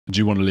Do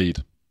you want to lead?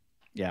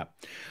 Yeah.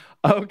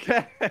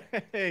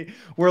 Okay.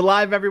 We're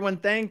live, everyone.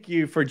 Thank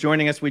you for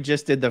joining us. We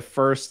just did the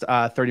first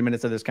 30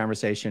 minutes of this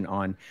conversation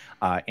on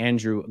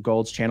Andrew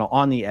Gold's channel,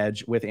 On the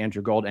Edge with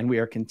Andrew Gold, and we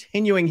are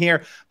continuing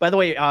here. By the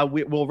way,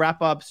 we'll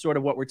wrap up sort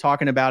of what we're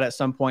talking about at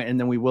some point, and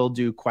then we will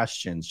do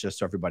questions, just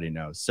so everybody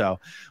knows. So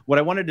what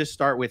I wanted to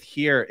start with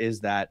here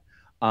is that,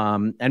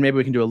 and maybe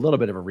we can do a little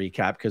bit of a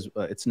recap, because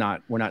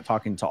we're not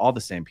talking to all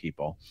the same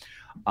people.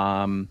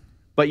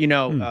 But, you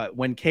know,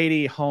 when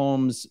Katie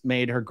Holmes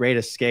made her great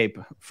escape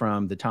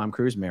from the Tom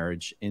Cruise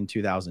marriage in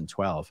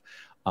 2012,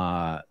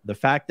 the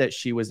fact that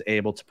she was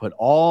able to put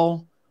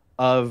all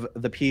of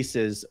the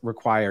pieces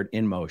required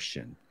in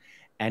motion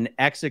and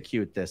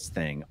execute this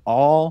thing,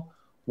 all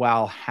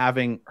while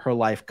having her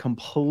life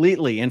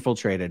completely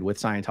infiltrated with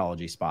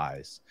Scientology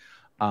spies,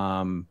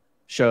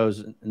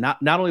 shows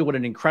not only what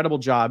an incredible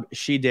job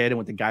she did and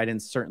with the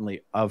guidance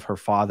certainly of her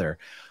father,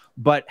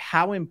 but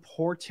how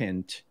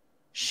important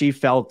she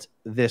felt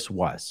this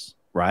was,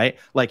 right?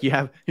 Like you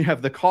have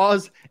the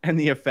cause and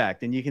the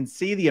effect, and you can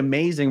see the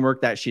amazing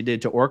work that she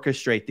did to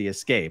orchestrate the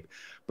escape.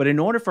 But in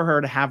order for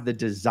her to have the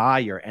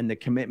desire and the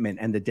commitment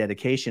and the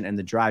dedication and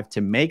the drive to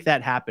make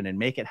that happen and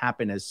make it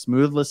happen as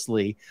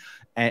smoothly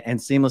and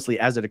seamlessly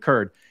as it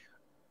occurred,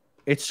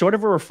 it's sort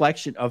of a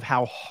reflection of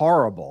how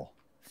horrible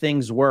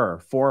things were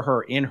for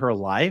her in her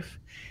life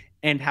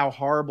and how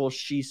horrible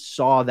she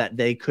saw that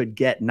they could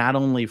get, not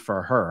only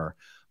for her,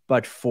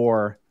 but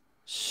for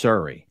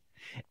Surrey.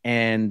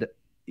 And,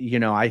 you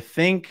know, I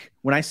think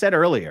when I said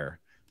earlier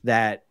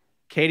that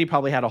Katie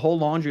probably had a whole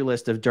laundry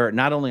list of dirt,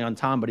 not only on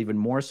Tom, but even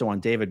more so on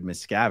David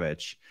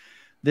Miscavige,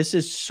 this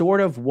is sort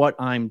of what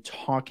I'm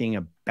talking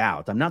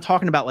about. I'm not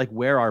talking about like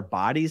where our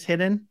body's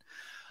hidden.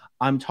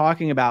 I'm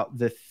talking about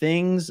the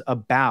things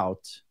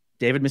about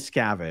David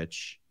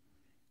Miscavige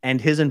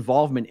and his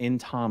involvement in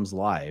Tom's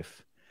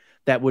life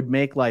that would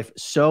make life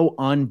so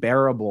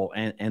unbearable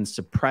and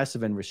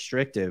suppressive and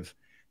restrictive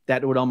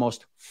that it would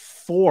almost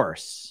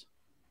force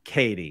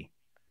Katie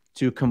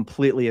to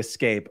completely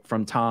escape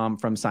from Tom,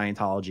 from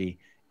Scientology,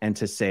 and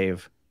to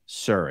save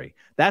Surrey.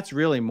 That's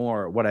really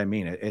more what I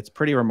mean. It's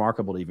pretty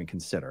remarkable to even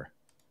consider.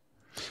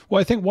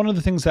 Well, I think one of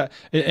the things that,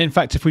 in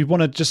fact, if we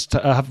want to just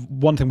have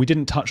one thing we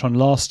didn't touch on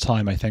last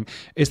time, I think,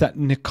 is that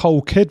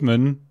Nicole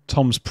Kidman,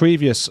 Tom's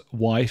previous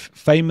wife,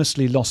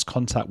 famously lost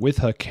contact with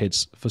her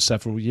kids for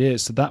several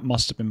years. So that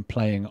must have been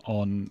playing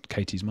on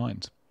Katie's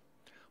mind.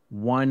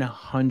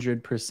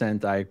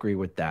 100% I agree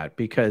with that,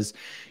 because,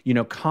 you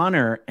know,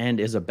 Connor and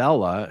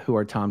Isabella, who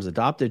are Tom's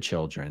adopted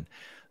children,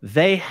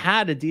 they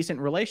had a decent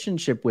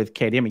relationship with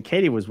Katie. I mean,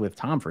 Katie was with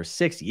Tom for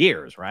 6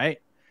 years, right?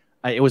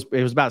 It was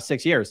about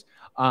 6 years.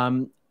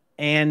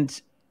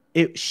 And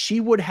she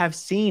would have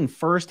seen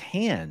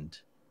firsthand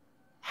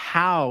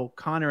how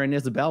Connor and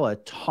Isabella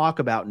talk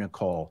about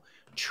Nicole,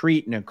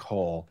 treat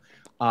Nicole,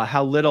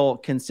 how little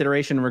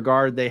consideration and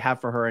regard they have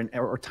for her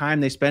or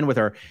time they spend with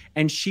her.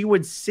 And she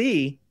would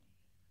see,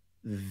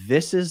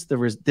 this is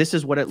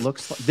what it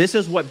looks like. This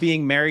is what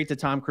being married to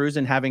Tom Cruise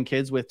and having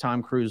kids with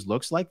Tom Cruise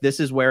looks like. This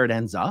is where it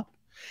ends up.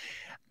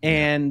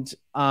 And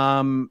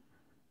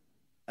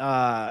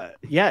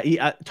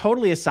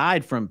totally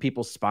aside from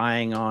people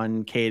spying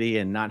on Katie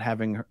and not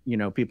having, you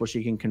know, people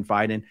she can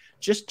confide in,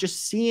 just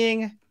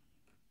seeing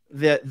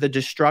the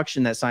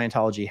destruction that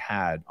Scientology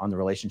had on the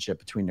relationship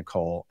between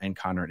Nicole and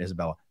Connor and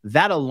Isabella,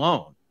 that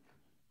alone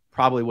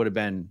probably would have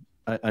been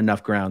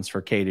enough grounds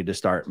for Katie to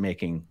start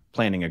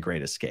planning a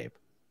great escape.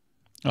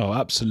 Oh,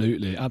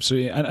 absolutely,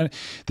 absolutely, and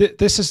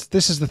this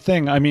is the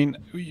thing. I mean,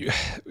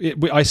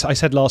 I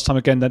said last time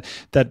again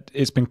that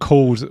it's been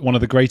called one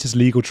of the greatest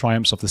legal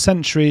triumphs of the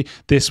century.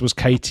 This was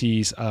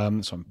Katie's. So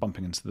I'm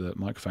bumping into the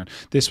microphone.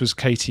 This was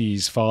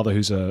Katie's father,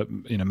 who's a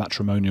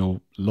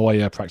matrimonial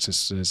lawyer,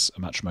 practices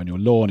matrimonial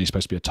law, and he's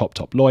supposed to be a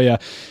top lawyer.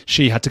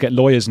 She had to get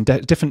lawyers in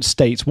different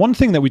states. One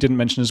thing that we didn't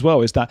mention as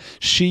well is that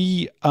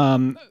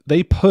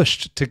they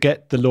pushed to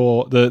get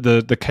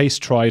the case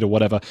tried or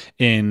whatever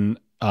in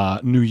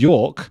New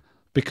York,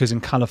 because in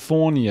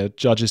California,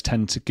 judges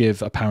tend to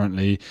give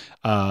apparently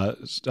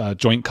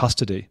joint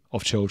custody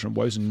of children,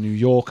 whereas in New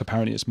York,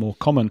 apparently it's more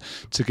common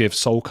to give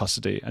sole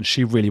custody, and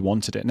she really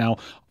wanted it. Now,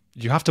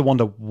 you have to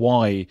wonder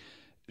why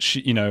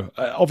she,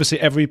 obviously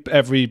every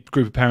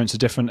group of parents are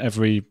different.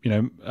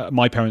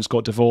 My parents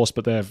got divorced,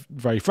 but they're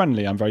very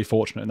friendly. I'm very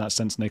fortunate in that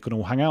sense, and they could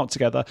all hang out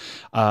together.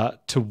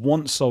 To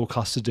want sole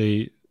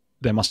custody,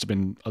 there must have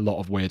been a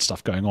lot of weird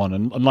stuff going on.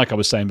 And like I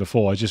was saying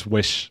before, I just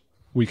wish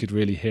we could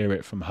really hear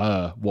it from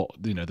her,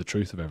 the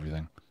truth of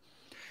everything.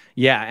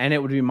 Yeah, and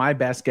it would be my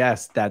best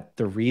guess that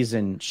the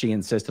reason she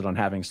insisted on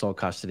having sole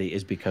custody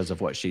is because of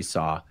what she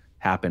saw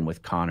happen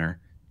with Connor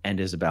and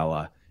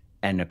Isabella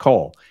and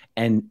Nicole.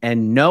 And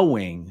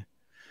knowing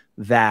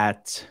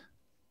that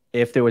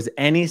if there was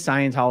any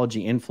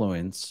Scientology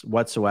influence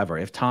whatsoever,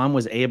 if Tom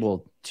was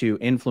able to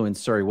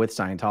influence Surrey with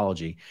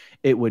Scientology,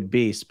 it would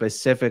be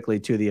specifically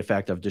to the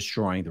effect of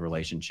destroying the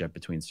relationship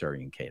between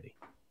Surrey and Katie.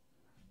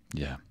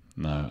 Yeah.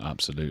 No,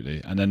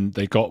 absolutely. And then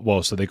they got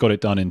so they got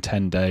it done in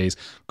 10 days,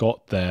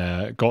 got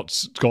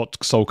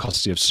sole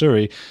custody of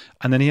Surrey,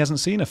 and then he hasn't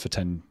seen her for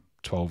 10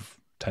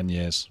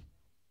 years.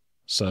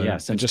 So yeah,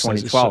 since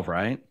 2012,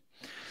 right?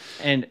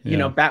 And you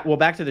know, back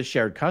to the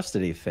shared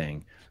custody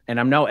thing. And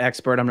I'm no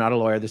expert, I'm not a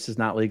lawyer, this is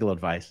not legal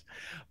advice.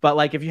 But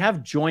like if you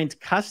have joint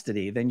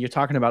custody, then you're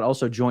talking about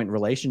also joint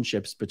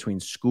relationships between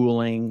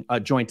schooling,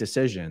 joint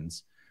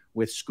decisions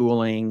with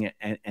schooling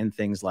and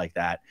things like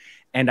that.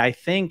 And I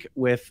think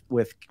with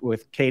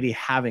Katie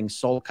having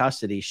sole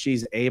custody,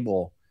 she's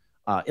able,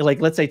 like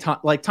let's say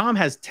Tom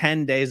has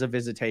 10 days of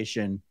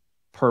visitation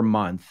per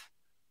month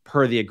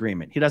per the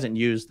agreement. He doesn't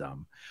use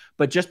them.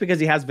 But just because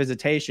he has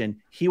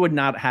visitation, he would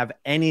not have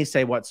any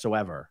say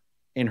whatsoever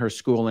in her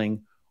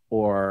schooling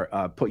or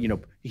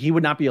he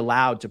would not be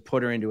allowed to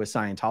put her into a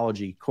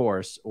Scientology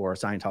course or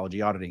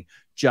Scientology auditing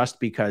just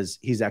because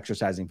he's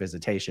exercising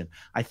visitation.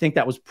 I think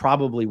that was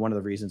probably one of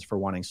the reasons for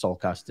wanting sole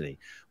custody,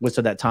 was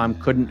so that Tom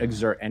couldn't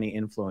exert any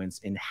influence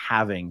in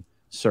having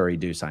Surrey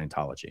do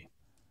Scientology.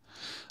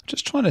 I'm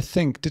just trying to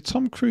think, did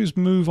Tom Cruise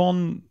move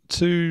on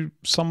to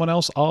someone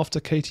else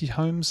after Katie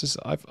Holmes?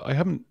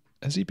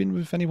 Has he been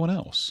with anyone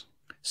else?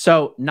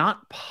 So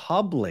not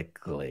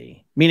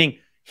publicly, meaning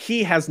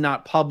he has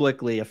not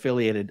publicly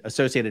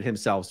associated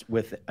himself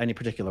with any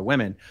particular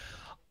women.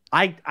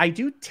 I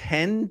do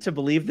tend to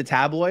believe the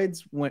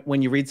tabloids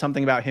when you read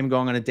something about him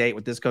going on a date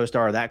with this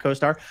co-star or that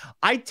co-star.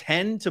 I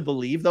tend to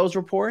believe those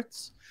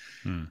reports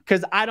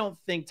because I don't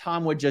think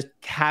Tom would just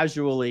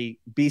casually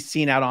be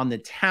seen out on the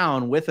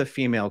town with a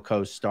female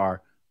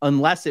co-star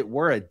unless it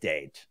were a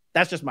date.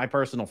 That's just my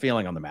personal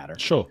feeling on the matter.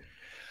 Sure.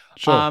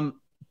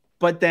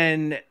 But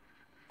then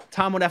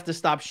Tom would have to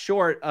stop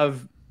short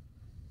of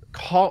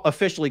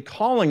officially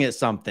calling it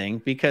something,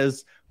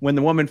 because when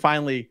the woman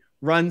finally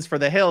runs for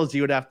the hills,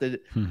 you would have to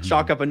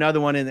chalk up another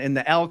one in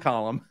the L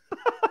column.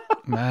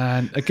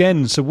 Man,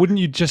 again, so wouldn't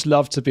you just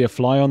love to be a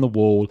fly on the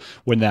wall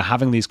when they're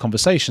having these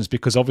conversations?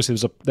 Because obviously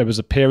there was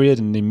a period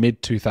in the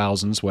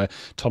mid-2000s where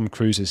Tom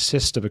Cruise's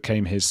sister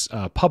became his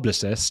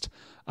publicist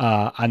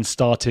and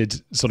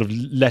started sort of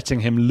letting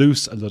him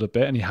loose a little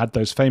bit. And he had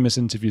those famous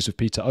interviews with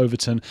Peter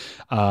Overton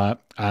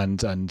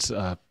and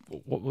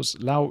what was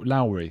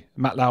Lowry?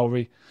 Matt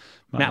Lauer.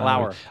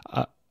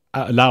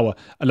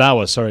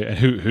 Lauer, sorry,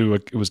 who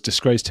was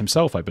disgraced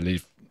himself, I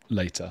believe,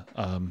 later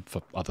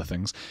for other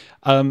things.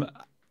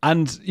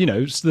 And, you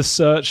know, the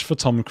search for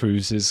Tom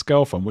Cruise's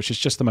girlfriend, which is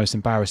just the most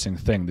embarrassing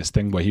thing, this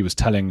thing where he was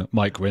telling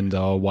Mike Rinder,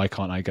 oh, why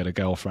can't I get a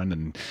girlfriend?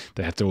 And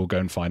they had to all go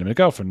and find him a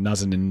girlfriend.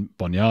 Nazanin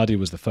Boniadi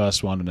was the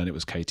first one, and then it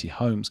was Katie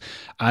Holmes.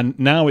 And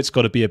now it's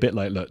got to be a bit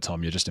like, look,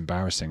 Tom, you're just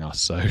embarrassing us.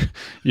 So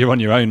you're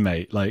on your own,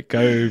 mate. Like,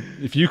 go,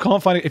 if you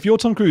can't find it, if you're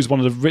Tom Cruise, one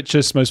of the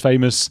richest, most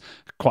famous,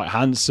 quite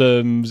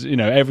handsome, you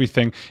know,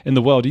 everything in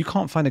the world, you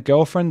can't find a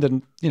girlfriend,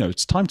 then, you know,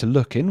 it's time to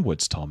look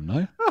inwards, Tom,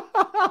 no?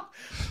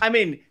 I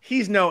mean,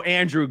 he's no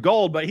Andrew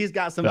Gold, but he's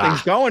got some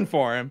things going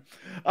for him.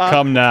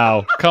 Come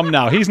now.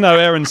 He's no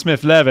Aaron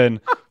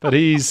Smith-Levin, but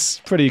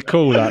he's pretty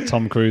cool, that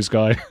Tom Cruise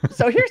guy.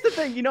 So here's the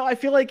thing, you know, I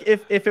feel like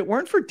if it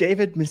weren't for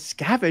David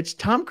Miscavige,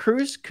 Tom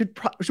Cruise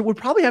would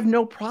probably have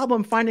no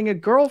problem finding a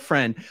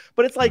girlfriend.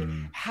 But it's like,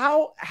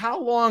 how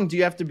long do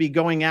you have to be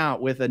going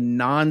out with a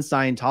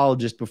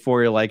non-Scientologist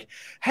before you're like,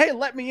 hey,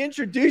 let me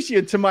introduce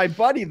you to my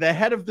buddy, the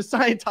head of the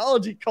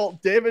Scientology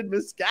cult, David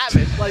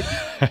Miscavige? Like,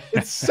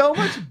 it's so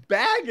much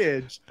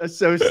baggage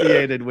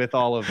associated with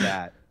all of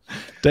that.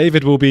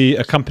 David will be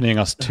accompanying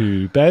us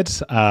to bed.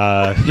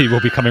 He will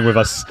be coming with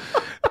us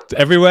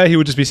everywhere. He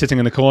will just be sitting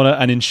in the corner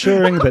and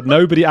ensuring that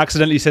nobody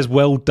accidentally says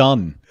well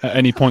done at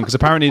any point, because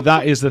apparently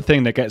that is the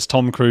thing that gets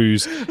Tom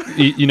Cruise.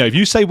 You know, if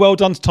you say well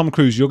done to Tom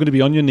Cruise, you're going to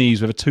be on your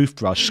knees with a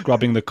toothbrush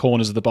scrubbing the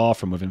corners of the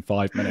bathroom within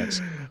 5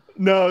 minutes.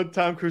 No,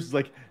 Tom Cruise is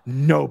like,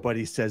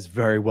 nobody says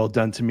very well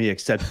done to me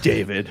except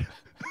David.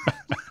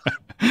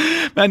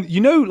 Man,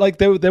 you know, like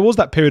there was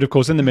that period, of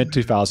course, in the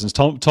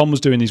mid-2000s. Tom was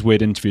doing these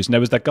weird interviews, and there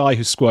was that guy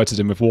who squirted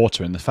him with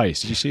water in the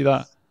face. Did you see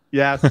that?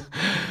 Yeah.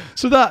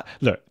 So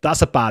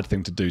that's a bad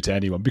thing to do to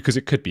anyone, because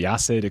it could be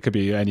acid, it could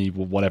be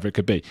whatever it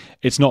could be.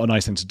 It's not a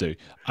nice thing to do.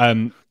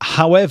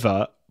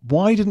 However,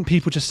 why didn't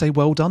people just say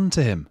well done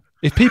to him?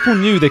 If people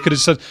knew, they could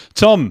have said,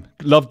 Tom,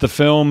 loved the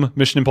film,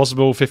 Mission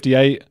Impossible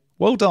 58.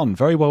 Well done.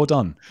 Very well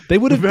done.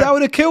 That would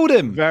have killed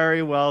him.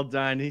 Very well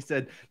done. He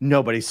said,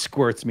 nobody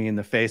squirts me in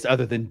the face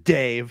other than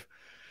Dave.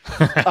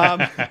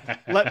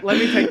 Let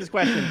me take this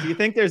question. Do you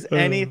think there's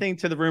anything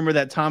to the rumor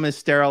that Tom is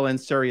sterile and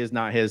Surrey is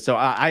not his? So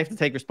I have to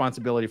take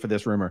responsibility for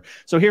this rumor.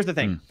 So here's the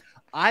thing.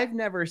 I've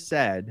never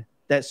said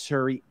that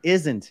Surrey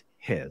isn't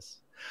his.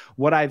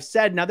 What I've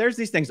said, now there's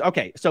these things.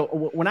 Okay, so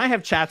when I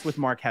have chats with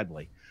Mark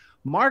Headley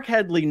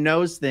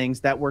knows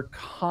things that were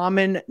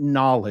common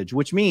knowledge,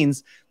 which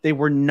means they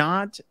were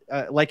not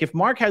like, if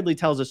Mark Headley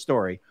tells a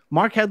story,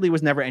 Mark Headley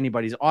was never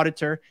anybody's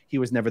auditor. He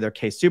was never their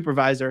case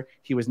supervisor.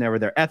 He was never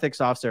their ethics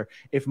officer.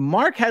 If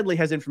Mark Headley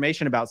has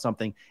information about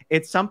something,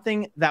 it's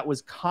something that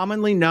was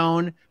commonly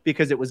known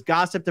because it was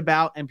gossiped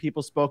about and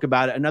people spoke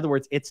about it. In other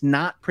words, it's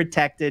not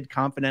protected,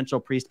 confidential,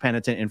 priest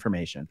penitent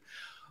information.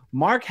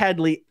 Mark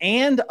Headley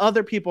and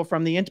other people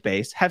from the int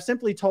base have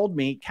simply told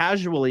me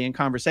casually in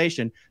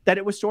conversation that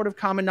it was sort of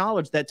common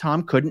knowledge that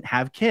Tom couldn't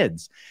have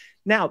kids.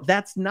 Now,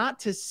 that's not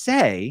to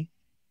say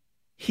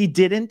he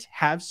didn't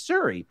have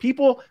Surrey.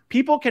 People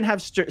can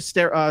have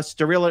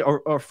sterility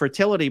or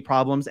fertility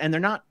problems, and they're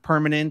not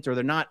permanent, or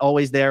they're not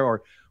always there,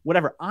 or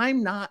whatever. I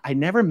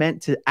never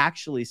meant to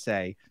actually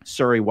say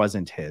Surrey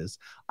wasn't his.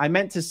 I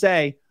meant to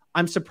say,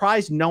 I'm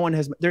surprised no one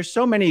has. There's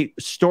so many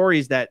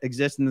stories that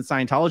exist in the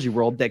Scientology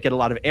world that get a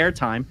lot of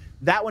airtime.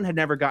 That one had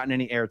never gotten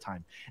any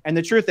airtime. And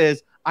the truth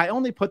is, I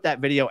only put that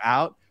video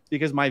out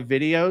because my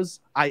videos,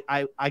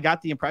 I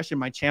got the impression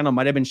my channel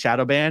might have been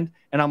shadow banned.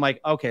 And I'm like,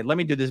 okay, let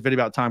me do this video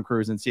about Tom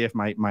Cruise and see if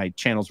my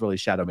channel's really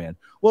shadow banned.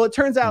 Well, it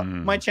turns out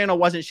my channel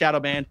wasn't shadow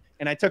banned,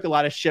 and I took a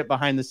lot of shit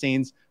behind the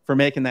scenes for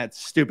making that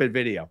stupid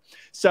video.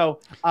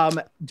 So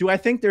do I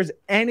think there's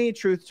any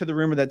truth to the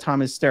rumor that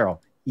Tom is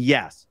sterile?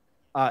 Yes.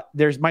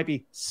 There's might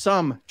be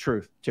some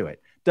truth to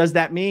it. Does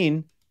that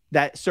mean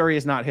that Surrey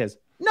is not his?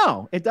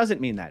 No, it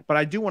doesn't mean that. But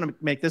I do want to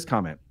make this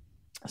comment.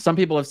 Some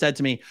people have said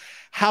to me,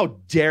 how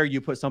dare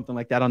you put something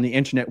like that on the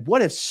internet?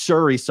 What if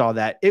Surrey saw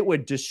that? It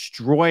would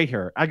destroy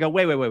her. I go,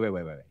 wait.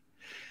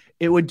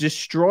 It would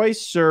destroy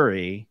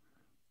Surrey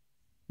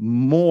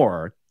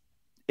more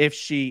if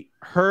she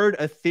heard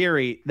a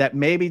theory that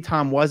maybe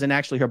Tom wasn't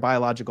actually her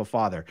biological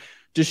father.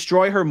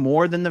 Destroy her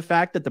more than the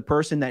fact that the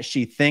person that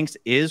she thinks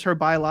is her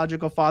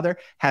biological father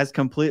has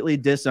completely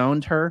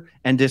disowned her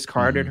and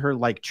discarded her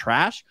like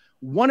trash.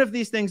 One of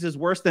these things is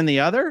worse than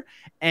the other,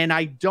 and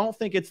I don't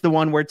think it's the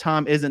one where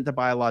Tom isn't the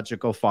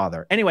biological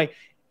father. Anyway,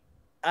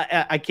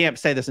 I can't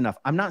say this enough.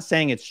 I'm not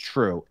saying it's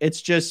true.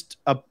 It's just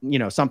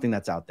something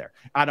that's out there.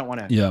 I don't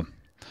want to. Yeah.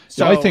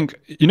 So I think,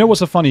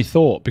 what's a funny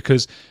thought?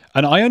 Because,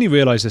 and I only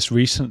realized this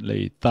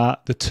recently,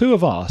 that the two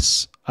of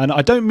us, and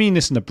I don't mean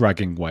this in a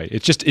bragging way,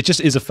 it just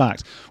is a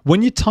fact.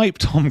 When you type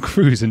Tom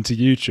Cruise into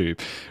YouTube,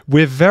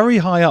 we're very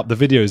high up the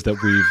videos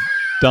that we've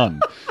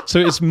done. So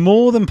it's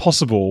more than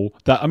possible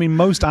that,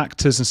 most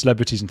actors and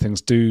celebrities and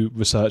things do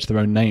research their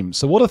own names.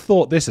 So what a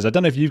thought this is. I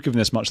don't know if you've given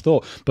this much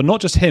thought, but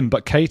not just him,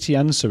 but Katie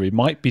and Surrey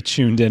might be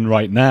tuned in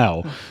right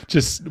now,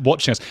 just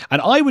watching us.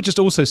 And I would just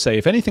also say,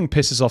 if anything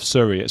pisses off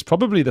Surrey, it's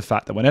probably the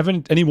fact that whenever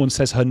anyone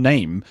says her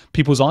name,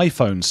 people's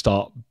iPhones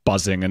start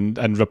buzzing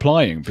and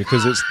replying,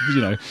 because it's,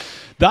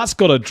 that's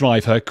got to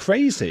drive her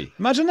crazy.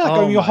 Imagine that,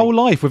 going your whole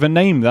life with a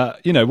name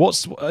that,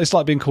 it's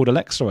like being called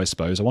Alexa, I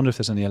suppose. I wonder if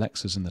there's any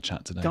Alexas in the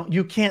chat today.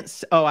 You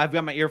can't. Oh, I've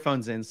got my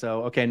earphones in.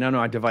 So, okay. No,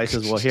 our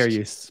devices will hear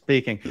you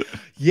speaking.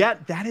 Yeah,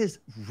 that is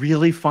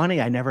really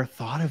funny. I never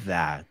thought of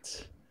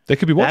that. They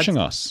could be watching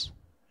us.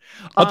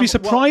 I'd be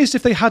surprised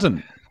if they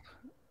hadn't.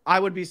 I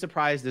would be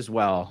surprised as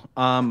well.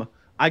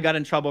 I got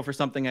in trouble for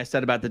something I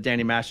said about the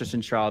Danny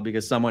Masterson trial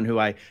because someone who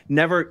I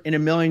never in a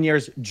million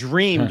years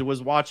dreamed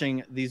was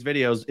watching these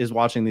videos is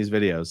watching these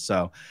videos.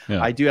 So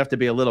I do have to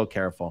be a little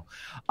careful.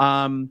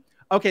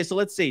 Okay, so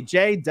let's see.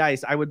 Jay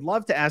Dice, I would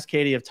love to ask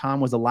Katie if Tom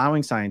was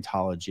allowing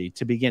Scientology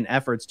to begin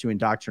efforts to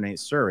indoctrinate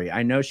Surrey.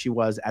 I know she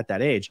was at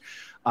that age,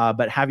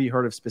 but have you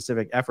heard of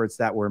specific efforts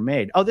that were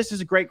made? Oh, this is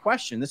a great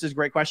question.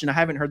 I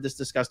haven't heard this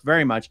discussed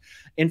very much.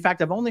 In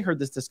fact, I've only heard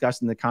this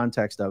discussed in the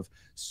context of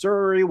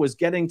Surrey was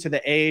getting to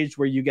the age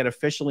where you get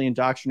officially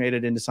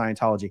indoctrinated into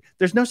Scientology.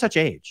 There's no such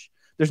age.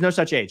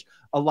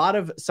 A lot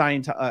of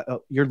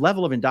your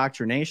level of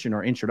indoctrination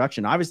or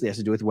introduction obviously has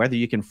to do with whether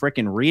you can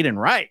frickin' read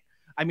and write.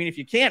 If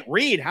you can't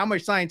read, how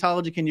much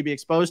Scientology can you be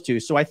exposed to?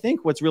 So I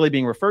think what's really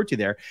being referred to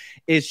there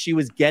is she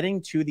was getting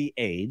to the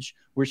age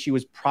where she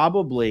was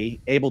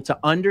probably able to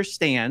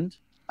understand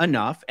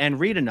enough and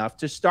read enough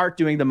to start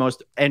doing the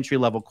most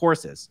entry-level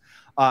courses,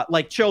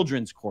 like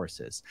children's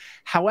courses.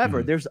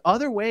 However, there's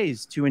other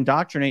ways to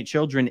indoctrinate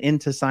children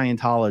into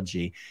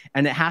Scientology,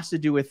 and it has to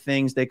do with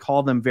things, they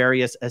call them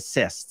various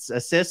assists.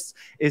 Assists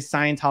is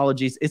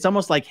Scientology's, it's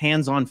almost like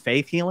hands-on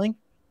faith healing.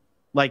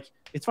 Like,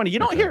 it's funny. You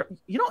don't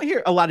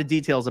hear a lot of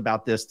details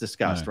about this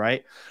discussed,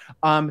 right?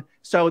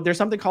 So there's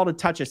something called a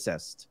touch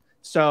assist.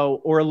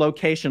 Or a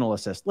locational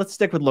assist. Let's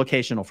stick with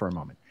locational for a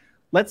moment.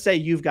 Let's say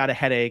you've got a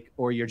headache,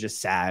 or you're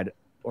just sad,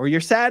 or you're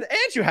sad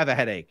and you have a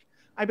headache.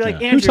 I'd be like,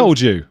 Andrew, who told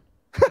you?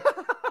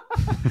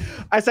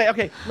 I say,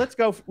 okay, let's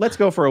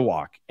go for a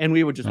walk. And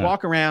we would just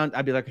walk around.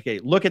 I'd be like, okay,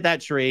 look at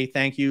that tree.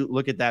 Thank you.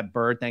 Look at that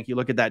bird. Thank you.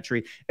 Look at that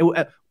tree.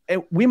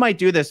 We might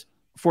do this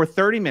for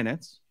 30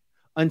 minutes.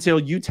 Until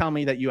you tell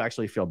me that you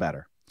actually feel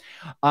better.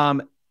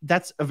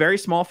 That's a very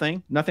small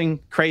thing, nothing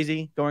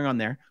crazy going on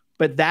there,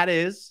 but that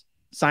is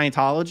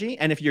Scientology.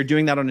 And if you're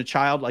doing that on a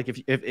child,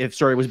 like if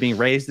Surrey was being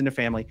raised in a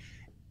family,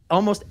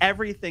 almost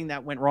everything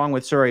that went wrong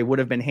with Surrey would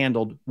have been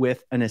handled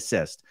with an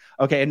assist.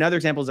 Okay, another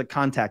example is a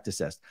contact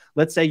assist.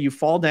 Let's say you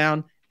fall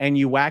down and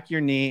you whack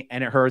your knee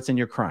and it hurts and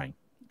you're crying.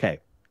 Okay,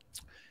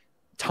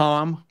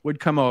 Tom would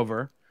come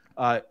over,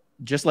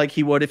 just like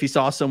he would if he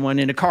saw someone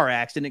in a car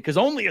accident, because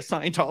only a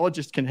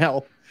Scientologist can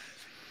help.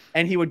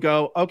 And he would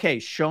go, okay,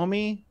 show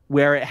me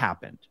where it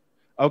happened.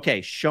 Okay,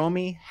 show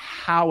me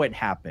how it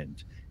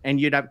happened. And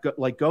you'd have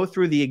go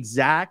through the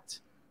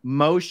exact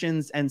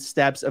motions and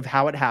steps of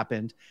how it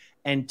happened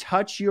and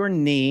touch your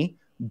knee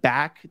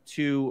back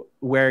to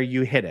where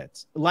you hit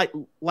it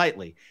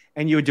lightly.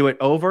 And you would do it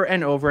over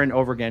and over and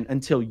over again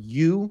until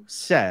you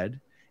said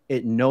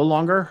it no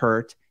longer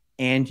hurt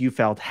and you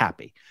felt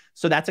happy.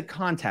 So that's a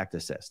contact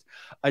assist.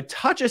 A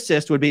touch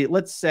assist would be,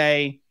 let's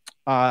say,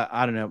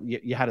 I don't know,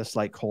 you had a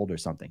slight cold or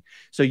something.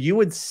 So you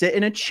would sit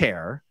in a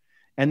chair,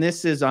 and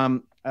this is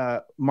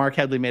Mark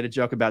Headley made a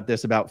joke about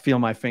this, about feel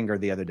my finger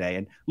the other day.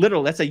 And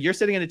literally, let's say you're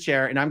sitting in a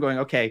chair and I'm going,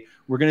 okay,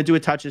 we're going to do a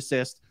touch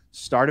assist,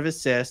 start of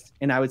assist.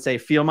 And I would say,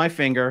 feel my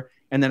finger.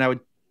 And then I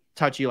would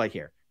touch you like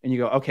here. And you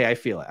go, okay, I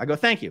feel it. I go,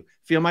 thank you.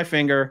 Feel my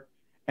finger.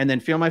 And then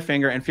feel my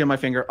finger and feel my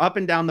finger up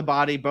and down the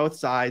body, both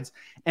sides.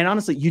 And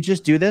honestly, you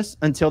just do this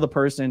until the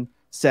person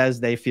says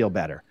they feel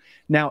better.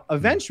 Now,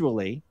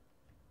 eventually,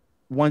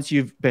 once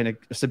you've been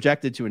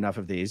subjected to enough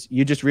of these,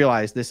 you just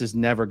realize this is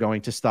never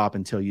going to stop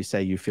until you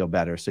say you feel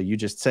better. So you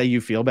just say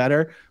you feel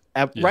better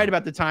right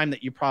about the time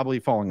that you're probably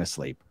falling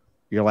asleep.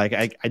 You're like,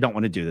 I don't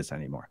want to do this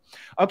anymore.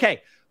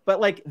 Okay. But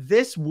like,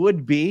 this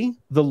would be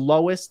the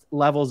lowest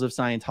levels of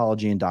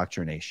Scientology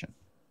indoctrination.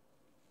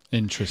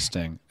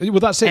 Interesting.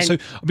 Well, that's it. And,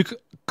 so,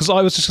 because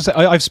I was just going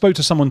to say, I've spoke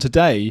to someone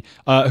today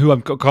who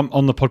I've got come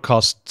on the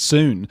podcast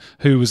soon,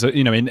 who was,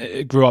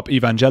 grew up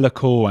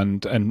evangelical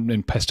and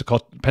in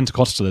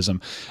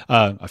Pentecostalism.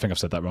 I think I've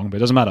said that wrong, but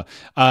it doesn't matter.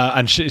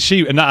 And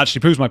she, and that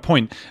actually proves my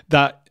point,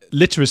 that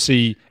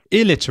illiteracy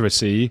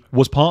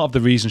was part of the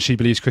reason she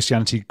believes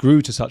Christianity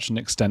grew to such an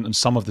extent, and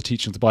some of the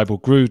teaching of the Bible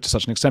grew to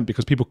such an extent,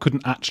 because people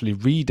couldn't actually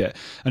read it.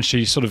 And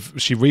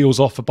she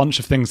reels off a bunch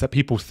of things that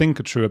people think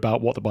are true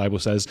about what the Bible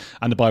says,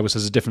 and the Bible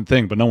says a different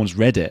thing, but no one's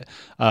read it.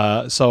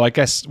 So I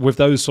guess with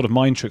those sort of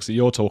mind tricks that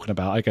you're talking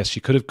about, I guess she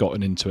could have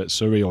gotten into it,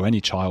 Suri or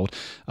any child,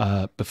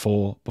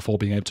 before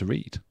being able to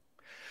read.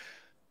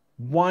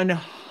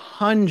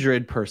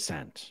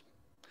 100%.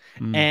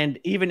 And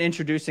even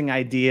introducing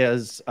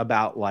ideas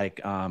about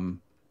like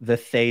the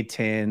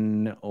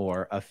Thetan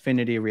or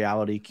affinity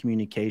reality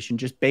communication,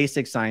 just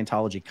basic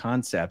Scientology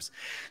concepts.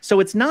 So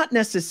it's not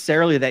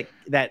necessarily that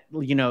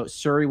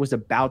Suri was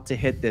about to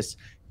hit this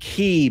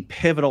key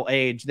pivotal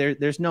age.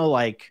 There's no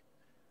like,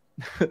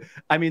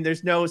 I mean,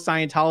 there's no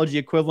Scientology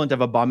equivalent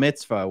of a bar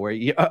mitzvah where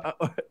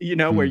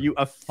where you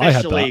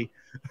officially.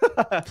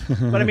 But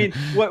I mean,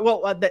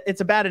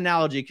 it's a bad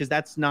analogy, because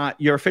that's not,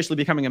 you're officially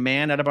becoming a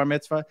man at a bar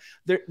mitzvah.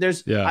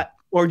 There's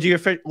or do you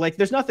like?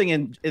 There's nothing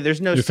in.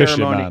 There's no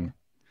ceremony.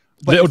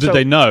 Little did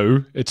they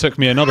know, it took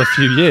me another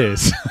few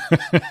years.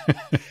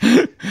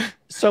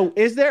 So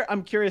is there,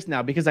 I'm curious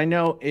now, because I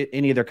know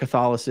in either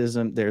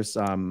Catholicism, there's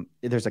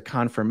a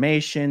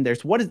confirmation,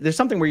 there's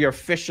something where you're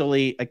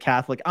officially a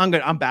Catholic. I'm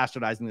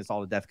bastardizing this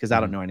all to death because I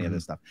don't know any of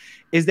this stuff.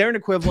 Is there an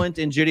equivalent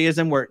in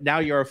Judaism where now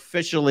you're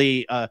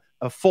officially a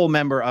full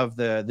member of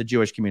the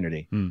Jewish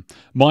community?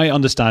 My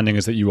understanding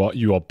is that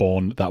you are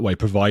born that way,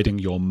 providing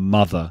your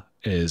mother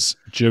is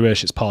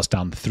Jewish. It's passed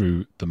down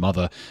through the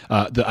mother.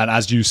 And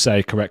as you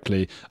say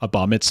correctly, a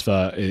bar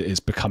mitzvah is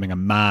becoming a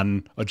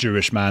man, a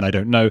Jewish man. I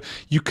don't know.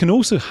 You can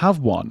also have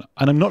one,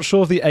 and I'm not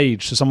sure of the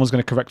age, so someone's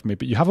going to correct me,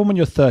 but you have one when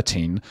you're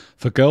 13.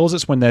 For girls,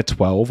 it's when they're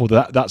 12, or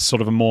that's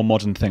sort of a more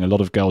modern thing. A lot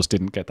of girls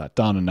didn't get that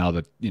done, and now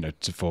that,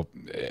 for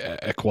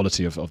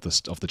equality of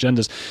the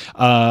genders.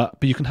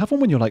 But you can have one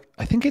when you're like,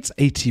 I think it's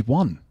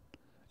 81.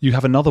 You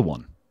have another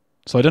one.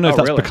 So I don't know if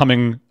that's really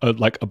becoming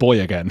like a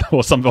boy again,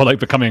 or something, or like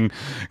becoming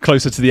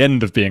closer to the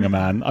end of being a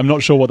man. I'm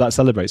not sure what that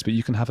celebrates, but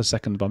you can have a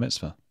second bar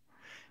mitzvah.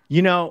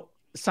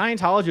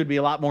 Scientology would be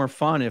a lot more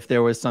fun if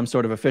there was some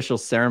sort of official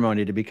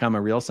ceremony to become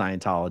a real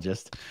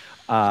Scientologist.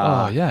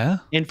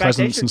 In fact,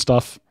 presents and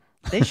stuff.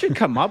 They should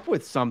come up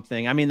with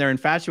something. I mean, they're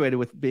infatuated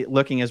with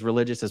looking as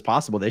religious as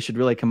possible. They should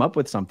really come up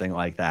with something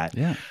like that.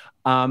 Yeah.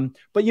 But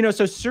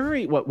so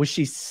Suri, what was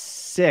she?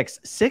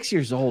 6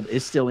 years old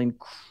is still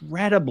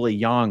incredibly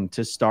young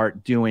to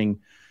start doing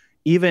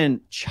even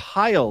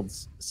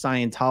child's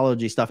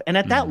Scientology stuff. And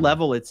at that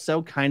level, it's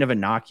so kind of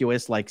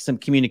innocuous, like some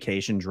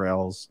communication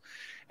drills.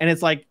 And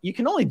it's like, you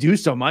can only do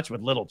so much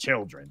with little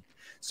children.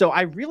 So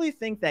I really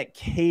think that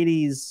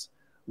Katie's,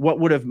 what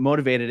would have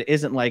motivated it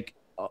isn't like,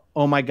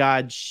 oh my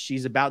God,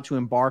 she's about to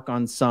embark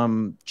on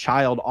some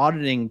child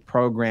auditing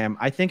program.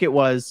 I think it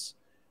was,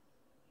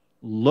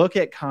 look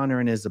at Connor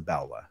and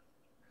Isabella.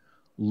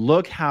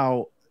 Look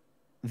how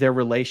their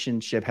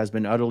relationship has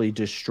been utterly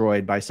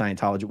destroyed by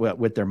Scientology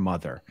with their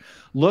mother.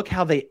 Look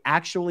how they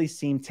actually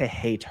seem to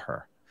hate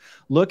her.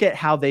 Look at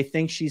how they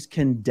think she's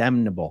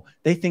condemnable.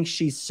 They think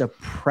she's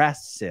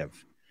suppressive.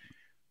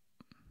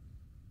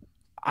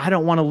 I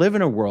don't want to live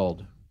in a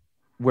world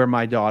where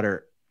my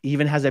daughter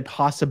even has a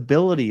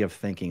possibility of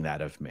thinking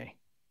that of me.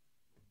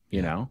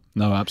 You know?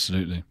 No,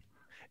 absolutely.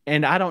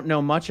 And I don't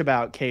know much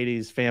about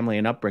Katie's family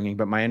and upbringing,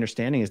 but my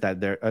understanding is that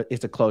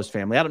it's a close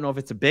family. I don't know if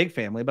it's a big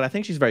family, but I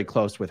think she's very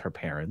close with her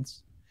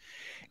parents.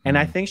 And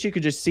I think she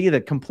could just see the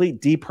complete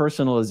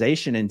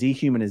depersonalization and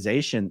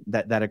dehumanization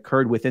that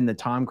occurred within the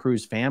Tom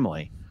Cruise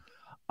family,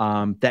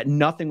 that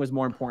nothing was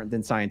more important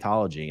than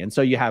Scientology. And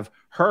so you have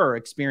her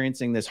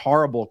experiencing this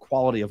horrible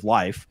quality of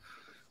life,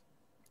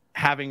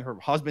 having her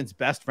husband's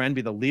best friend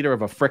be the leader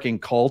of a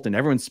freaking cult and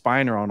everyone's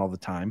spying her on all the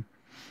time.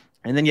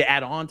 And then you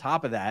add on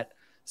top of that,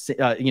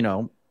 you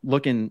know,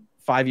 looking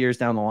 5 years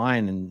down the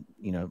line and,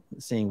 you know,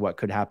 seeing what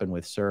could happen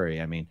with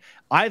Surrey. I mean,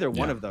 either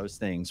one of those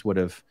things would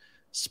have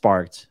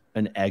sparked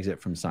an exit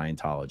from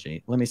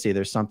Scientology. Let me see.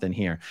 There's something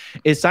here.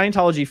 Is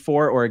Scientology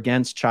for or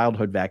against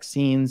childhood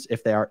vaccines?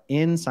 If they are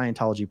in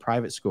Scientology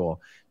private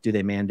school, do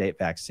they mandate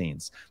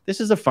vaccines? This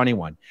is a funny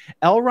one.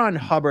 L. Ron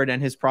Hubbard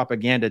and his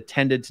propaganda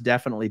tended to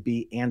definitely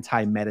be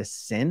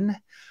anti-medicine,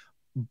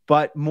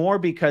 but more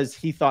because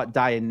he thought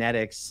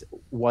Dianetics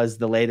was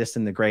the latest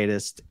and the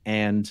greatest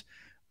and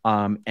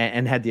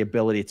had the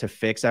ability to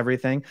fix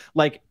everything.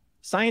 Like,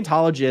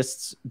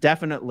 Scientologists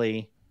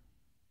definitely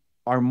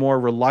are more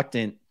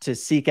reluctant to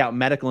seek out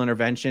medical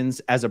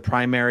interventions as a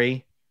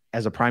primary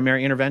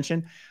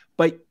intervention,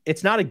 but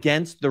it's not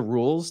against the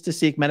rules to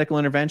seek medical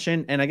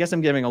intervention. And I guess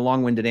I'm giving a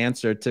long-winded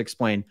answer to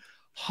explain.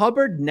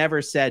 Hubbard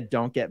never said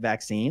don't get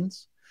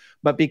vaccines,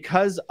 but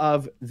because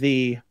of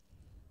the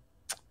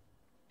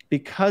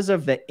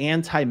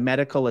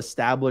anti-medical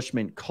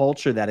establishment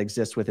culture that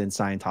exists within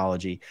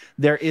Scientology,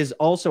 there is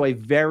also a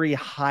very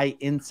high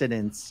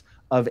incidence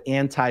of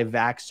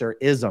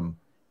anti-vaxxerism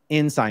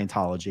in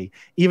Scientology,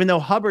 even though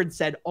Hubbard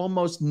said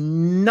almost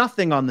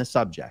nothing on the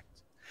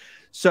subject.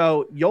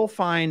 So you'll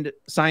find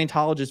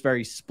Scientologists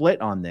very split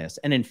on this.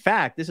 And in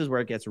fact, this is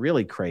where it gets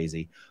really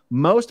crazy.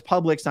 Most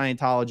public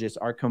Scientologists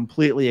are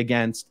completely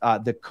against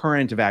the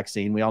current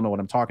vaccine. We all know what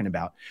I'm talking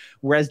about.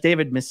 Whereas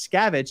David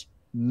Miscavige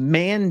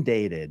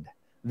mandated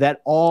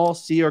that all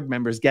Sea Org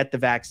members get the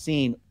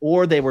vaccine,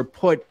 or they were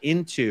put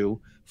into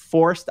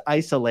forced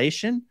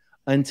isolation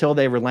until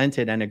they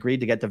relented and agreed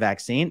to get the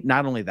vaccine.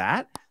 Not only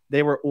that,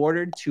 they were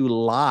ordered to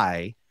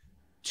lie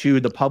to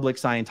the public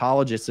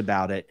Scientologists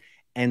about it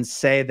and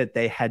say that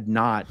they had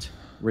not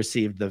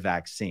received the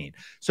vaccine.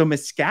 So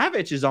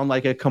Miscavige is on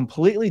like a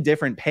completely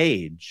different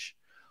page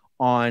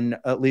on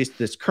at least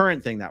this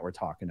current thing that we're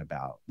talking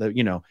about.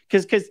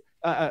 Because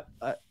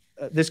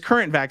this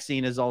current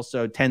vaccine is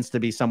also tends to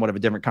be somewhat of a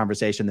different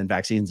conversation than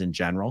vaccines in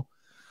general.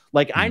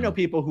 Like, I know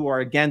people who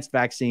are against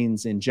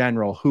vaccines in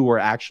general who are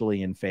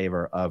actually in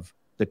favor of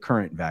the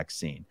current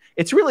vaccine.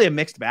 It's really a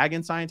mixed bag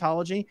in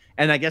Scientology.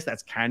 And I guess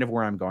that's kind of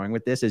where I'm going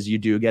with this, is you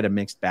do get a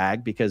mixed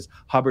bag because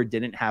Hubbard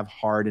didn't have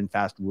hard and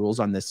fast rules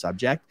on this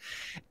subject.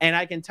 And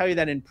I can tell you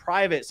that in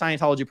private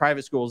Scientology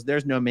private schools,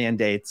 there's no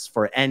mandates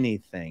for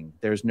anything.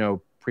 There's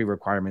no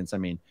pre-requirements. I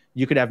mean,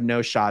 you could have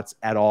no shots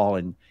at all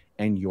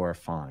and you're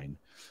fine.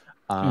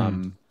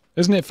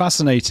 Isn't it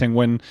fascinating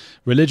when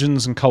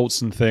religions and cults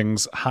and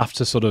things have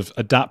to sort of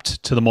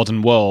adapt to the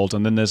modern world,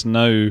 and then there's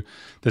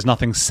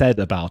nothing said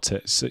about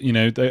it? So, you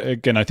know,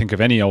 again, I think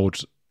of any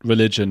old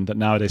religion that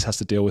nowadays has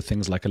to deal with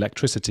things like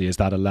electricity. Is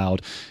that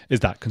allowed? Is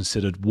that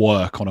considered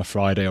work on a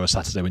Friday or a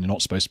Saturday when you're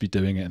not supposed to be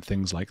doing it, and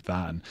things like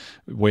that? And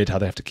weird how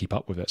they have to keep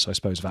up with it. So I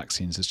suppose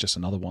vaccines is just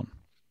another one.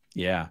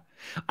 Yeah.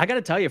 I got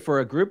to tell you, for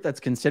a group that's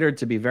considered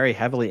to be very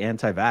heavily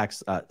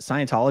anti-vax,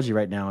 Scientology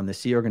right now and the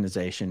Sea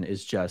Organization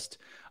is just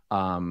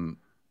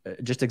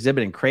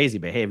exhibiting crazy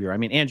behavior. I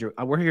mean, Andrew,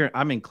 we're here.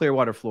 I'm in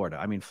Clearwater, Florida.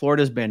 I mean,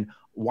 Florida's been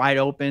wide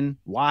open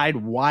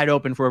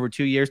for over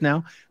 2 years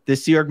now. The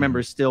Sea Org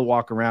members still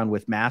walk around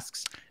with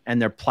masks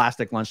and their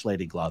plastic lunch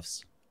lady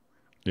gloves.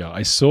 Yeah,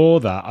 I saw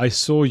that. I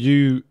saw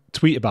you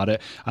tweet about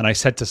it, and I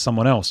said to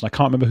someone else, and I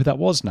can't remember who that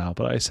was now,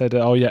 but I said,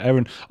 oh yeah,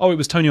 Aaron. Oh, it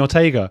was Tony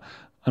Ortega.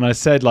 And I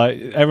said, like,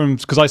 Aaron,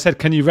 because I said,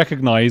 can you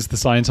recognize the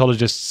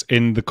Scientologists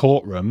in the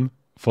courtroom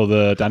for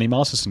the Danny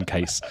Masterson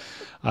case?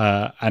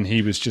 And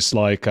he was just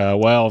like,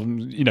 well,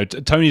 you know,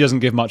 Tony doesn't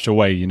give much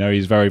away. You know,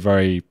 he's very,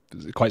 very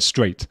quite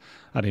straight.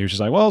 And he was just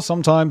like, well,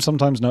 sometimes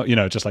no, you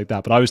know, just like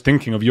that. But I was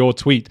thinking of your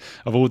tweet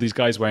of all these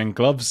guys wearing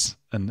gloves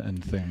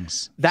and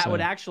things. That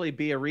would actually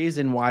be a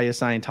reason why a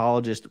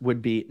Scientologist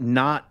would be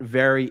not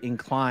very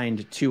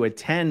inclined to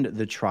attend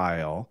the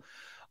trial,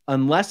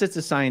 unless it's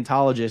a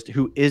Scientologist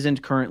who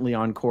isn't currently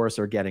on course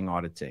or getting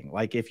auditing.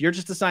 Like, if you're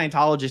just a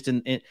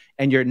Scientologist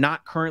and you're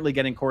not currently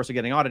getting course or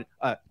getting audited,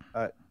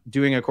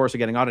 doing a course or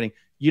getting auditing,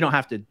 you don't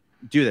have to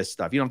do this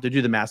stuff. You don't have to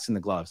do the masks and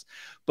the gloves.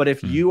 But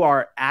if you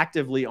are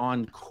actively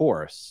on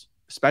course,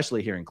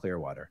 especially here in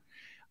Clearwater,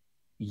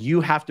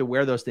 you have to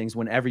wear those things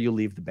whenever you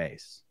leave the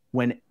base.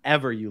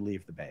 Whenever you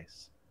leave the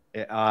base.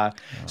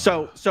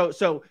 So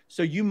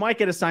you might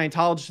get a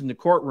Scientologist in the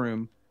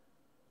courtroom,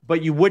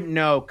 but you wouldn't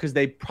know, because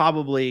they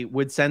probably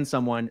would send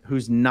someone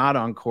who's not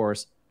on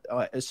course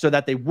so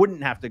that they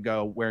wouldn't have to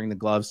go wearing the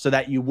gloves, so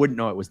that you wouldn't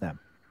know it was them.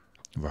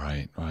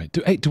 Right.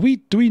 Do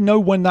we know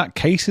when that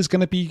case is going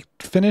to be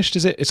finished?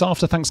 It's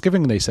after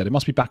Thanksgiving, they said. It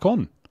must be back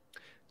on.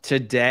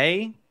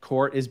 Today,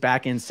 court is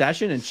back in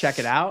session, and check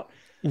it out.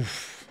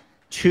 Oof.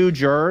 2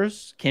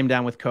 jurors came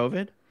down with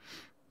COVID,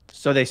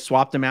 so they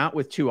swapped them out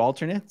with 2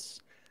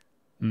 alternates.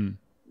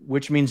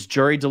 Which means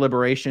jury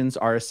deliberations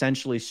are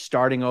essentially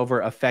starting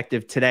over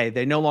effective today.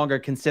 They no longer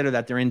consider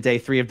that they're in day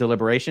 3 of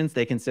deliberations.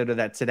 They consider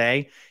that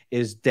today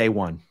is day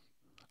 1.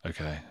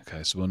 Okay.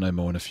 So we'll know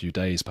more in a few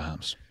days,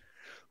 perhaps.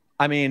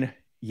 I mean,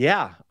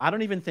 yeah, I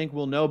don't even think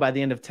we'll know by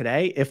the end of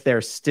today if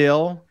they're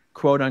still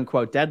quote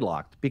unquote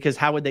deadlocked, because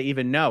how would they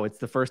even know? It's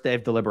the first day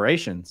of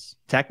deliberations,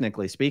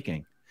 technically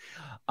speaking.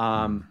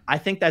 I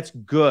think that's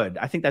good.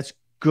 I think that's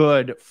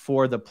good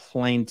for the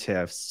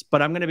plaintiffs.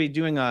 But I'm going to be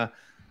doing a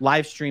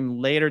live stream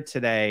later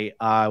today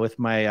with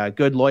my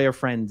good lawyer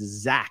friend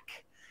Zach.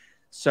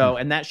 So,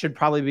 and that should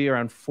probably be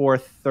around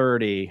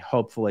 4:30,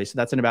 hopefully. So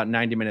that's in about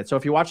 90 minutes. So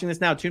if you're watching this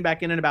now, tune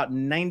back in about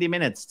 90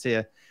 minutes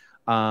to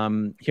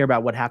hear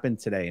about what happened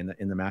today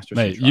in the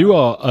Masterson Mate, trial. you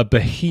are a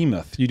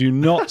behemoth. You do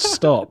not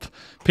stop.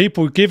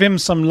 People, give him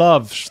some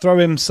love, throw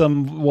him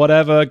some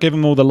whatever, give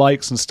him all the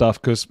likes and stuff,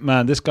 because,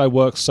 man, this guy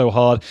works so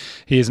hard.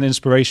 He is an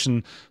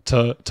inspiration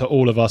to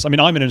all of us. I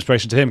mean, I'm an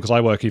inspiration to him because I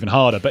work even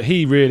harder, but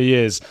he really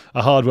is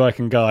a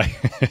hardworking guy.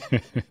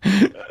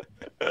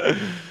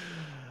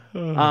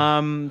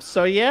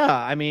 So yeah,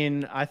 I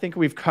mean, I think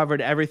we've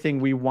covered everything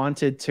we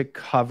wanted to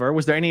cover.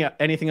 Was there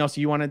anything else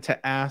you wanted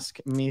to ask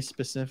me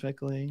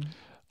specifically?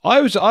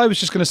 I was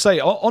just going to say,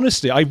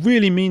 honestly, I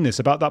really mean this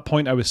about that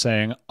point I was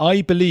saying.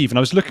 I believe, and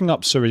I was looking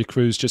up Suri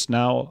Cruz just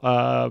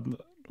now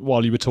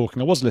while you were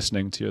talking. I was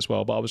listening to you as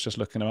well, but I was just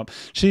looking her up.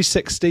 She's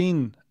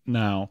 16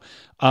 now.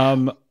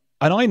 And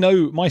I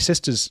know my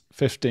sister's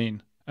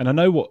 15, and I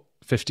know what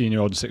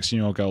 15-year-old and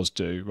 16-year-old girls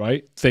do,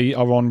 right? They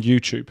are on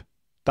YouTube.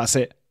 That's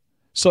it.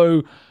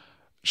 So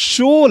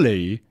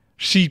surely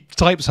she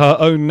types her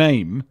own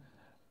name,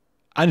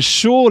 and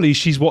surely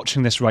she's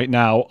watching this right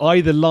now,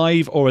 either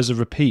live or as a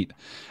repeat.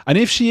 And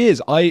if she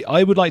is,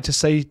 I would like to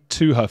say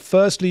to her,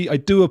 firstly, I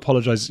do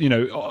apologize,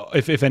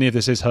 if any of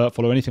this is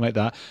hurtful or anything like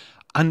that.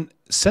 And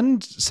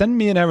send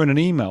me and Erin an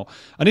email.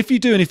 And if you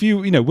do, and if you,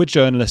 we're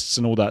journalists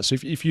and all that. So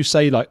if you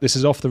say, like, this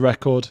is off the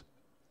record,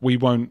 we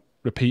won't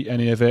repeat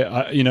any of it.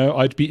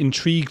 I'd be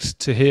intrigued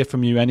to hear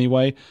from you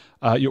anyway.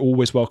 You're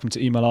always welcome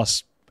to email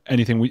us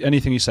anything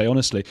you say,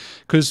 honestly,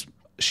 because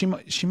she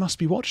must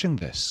be watching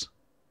this.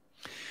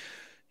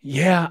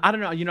 Yeah, I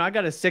don't know. I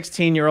got a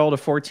 16-year-old, a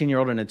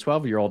 14-year-old, and a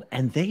 12-year-old,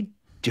 and they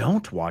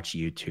don't watch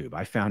YouTube.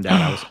 I found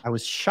out. I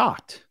was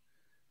shocked.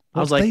 I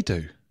was like, they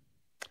do?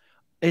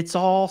 It's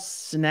all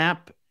Snapchat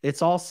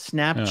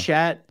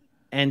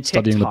and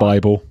TikTok. Studying the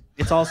Bible.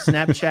 It's all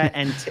Snapchat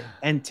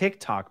and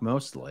TikTok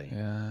mostly.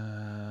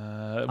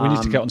 Yeah, we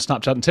need to get on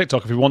Snapchat and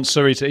TikTok if we want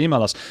Suri to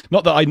email us.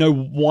 Not that I know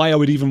why I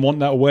would even want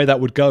that or where that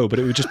would go, but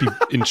it would just be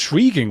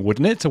intriguing,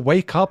 wouldn't it? To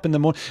wake up in the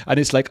morning and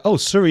it's like, oh,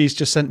 Suri's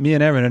just sent me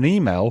and Erin an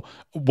email,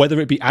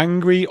 whether it be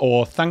angry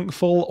or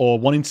thankful or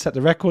wanting to set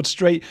the record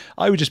straight.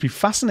 I would just be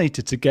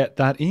fascinated to get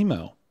that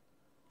email.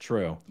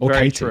 True. Or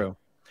Very Katie. True.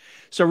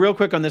 So real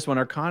quick on this one,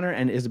 are Connor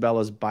and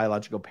Isabella's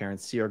biological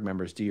parents Sea Org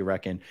members, do you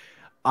reckon?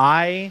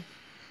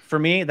 For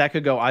me, that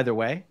could go either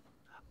way.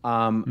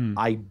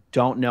 I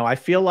don't know. I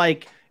feel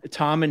like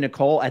Tom and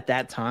Nicole at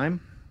that time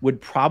would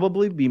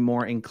probably be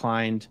more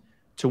inclined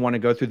to want to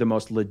go through the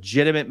most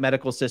legitimate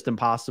medical system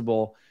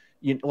possible.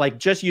 Like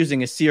just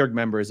using a Sea Org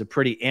member is a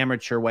pretty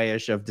amateur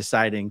way-ish of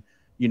deciding,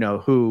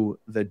 who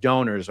the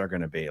donors are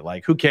going to be.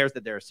 Like, who cares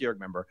that they're a Sea Org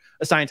member?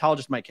 A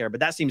Scientologist might care,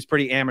 but that seems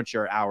pretty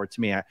amateur hour to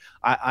me.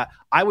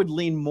 I would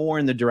lean more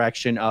in the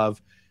direction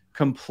of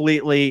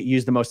completely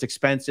use the most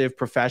expensive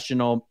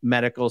professional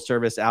medical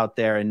service out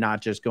there and not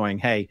just going,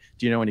 hey,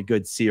 do you know any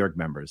good Sea Org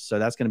members? So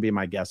that's going to be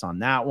my guess on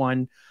that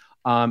one.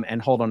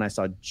 And hold on, I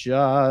saw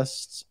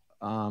just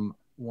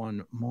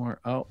one more.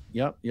 Oh,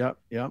 yep.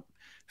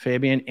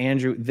 Fabian,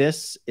 Andrew,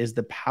 this is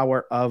the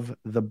power of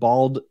the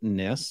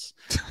baldness.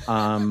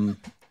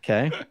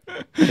 Okay.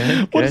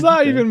 What does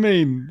that even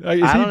mean?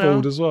 Is he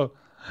bald as well?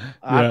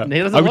 Yeah.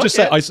 I would just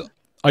say,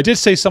 I did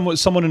say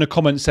someone in a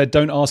comment said,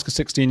 don't ask a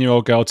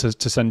 16-year-old girl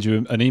to send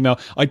you an email.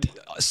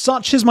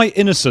 Such is my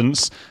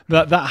innocence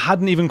that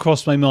hadn't even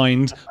crossed my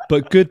mind,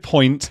 but good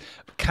point.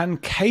 Can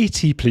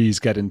Katie please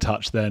get in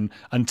touch then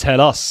and tell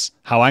us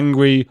how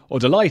angry or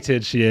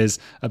delighted she is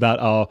about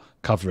our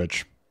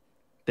coverage?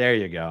 There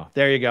you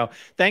go.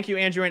 Thank you,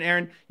 Andrew and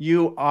Erin.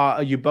 You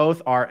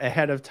both are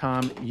ahead of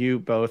Tom. You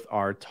both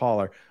are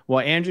taller. Well,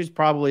 Andrew's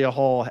probably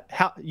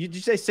did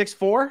you say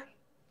 6'4"?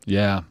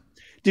 Yeah.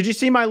 Did you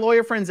see my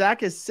lawyer friend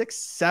Zach is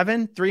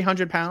 6'7",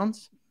 300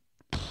 pounds?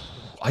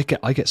 I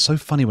get so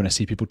funny when I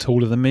see people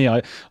taller than me.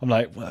 I'm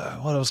like,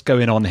 what else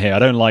going on here? I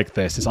don't like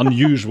this. It's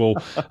unusual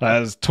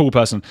as a tall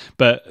person.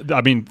 But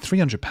I mean,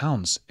 300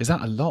 pounds, is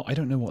that a lot? I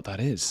don't know what that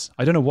is.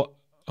 I don't know what.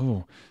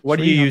 Oh, what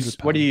do you use?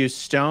 Pounds. What do you use?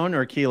 Stone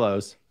or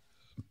kilos?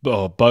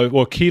 Oh, both.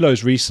 Well,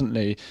 kilos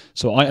recently.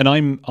 So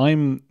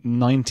I'm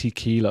 90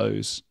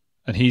 kilos,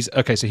 and he's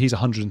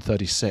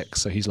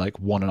 136. So he's like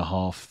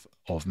 1.5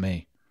 of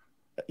me.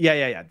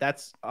 Yeah.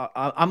 That's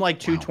I'm like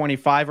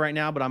 225 right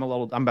now, but I'm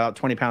about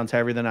 20 pounds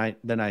heavier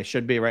than I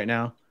should be right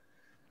now.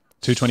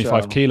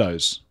 225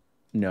 kilos.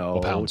 No,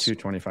 pounds.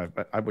 225.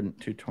 But I wouldn't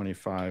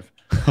 225.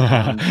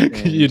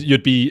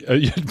 You'd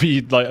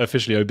be like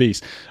officially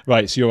obese,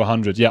 right? So you're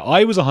 100. Yeah,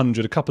 I was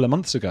 100 a couple of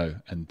months ago,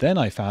 and then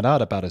I found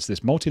out about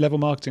this multi-level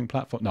marketing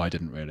platform. No, I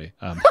didn't really.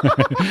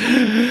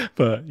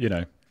 But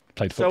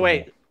played football. So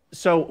wait.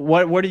 So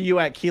what are you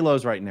at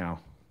kilos right now?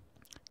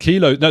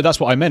 Kilos? No, that's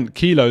what I meant.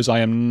 Kilos. I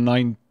am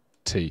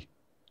 90.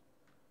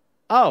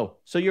 Oh,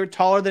 so you're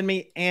taller than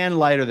me and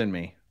lighter than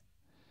me.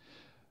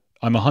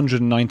 I'm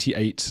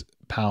 198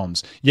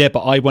 pounds. Yeah, but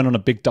I went on a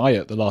big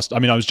diet the last. I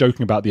mean, I was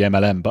joking about the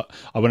MLM, but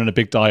I went on a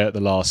big diet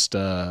the last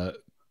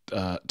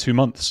 2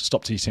 months.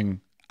 Stopped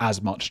eating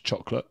as much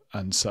chocolate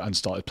and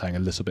started playing a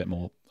little bit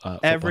more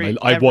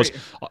football.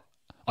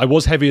 I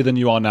was heavier than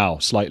you are now,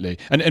 slightly.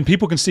 And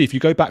people can see, if you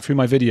go back through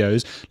my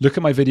videos, look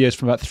at my videos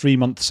from about 3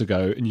 months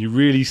ago, and you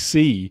really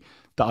see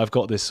that I've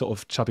got this sort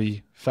of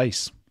chubby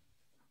face.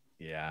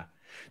 Yeah.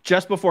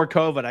 Just before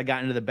COVID, I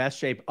got into the best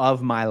shape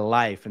of my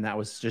life, and that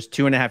was just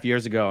 2.5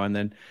 years ago. And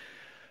then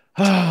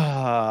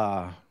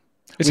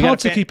it's hard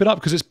to keep it up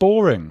because it's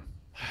boring.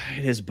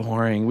 It is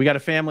boring. We got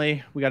a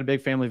family. We got a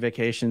big family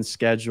vacation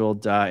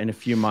scheduled in a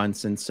few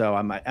months. And so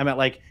I'm at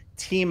like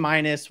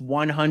T-minus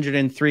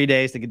 103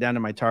 days to get down to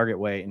my target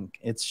weight. And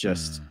it's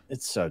just,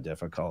 it's so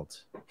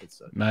difficult.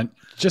 Man,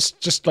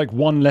 just like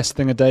one less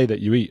thing a day that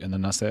you eat, and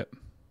then that's it.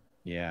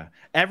 Yeah.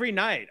 Every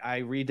night I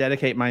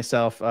rededicate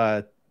myself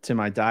to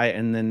my diet,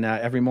 and then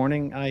every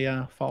morning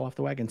I fall off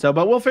the wagon. So,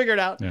 but we'll figure it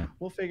out. Yeah.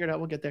 We'll figure it out.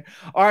 We'll get there.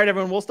 All right,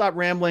 everyone, we'll stop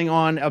rambling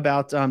on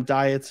about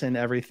diets and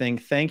everything.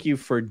 Thank you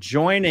for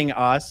joining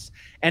us.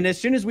 And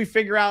as soon as we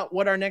figure out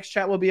what our next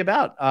chat will be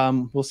about,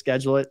 we'll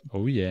schedule it.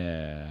 Oh,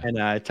 yeah.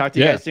 And talk to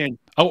you guys soon.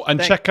 Oh,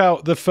 and check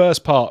out the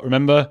first part,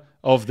 remember,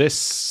 of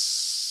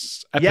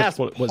this episode.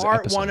 Yes,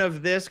 part one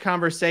of this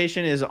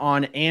conversation is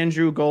on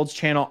Andrew Gold's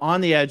channel,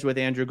 On the Edge with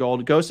Andrew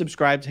Gold. Go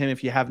subscribe to him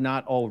if you have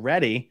not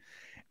already.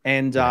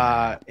 And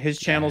his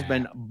channel's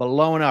been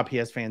blowing up. He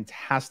has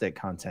fantastic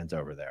content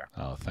over there.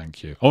 Oh,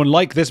 thank you. Oh, and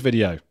like this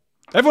video.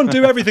 Everyone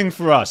do everything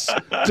for us.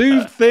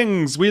 Do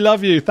things. We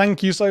love you.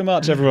 Thank you so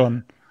much,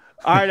 everyone.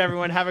 All right,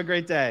 everyone. Have a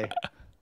great day.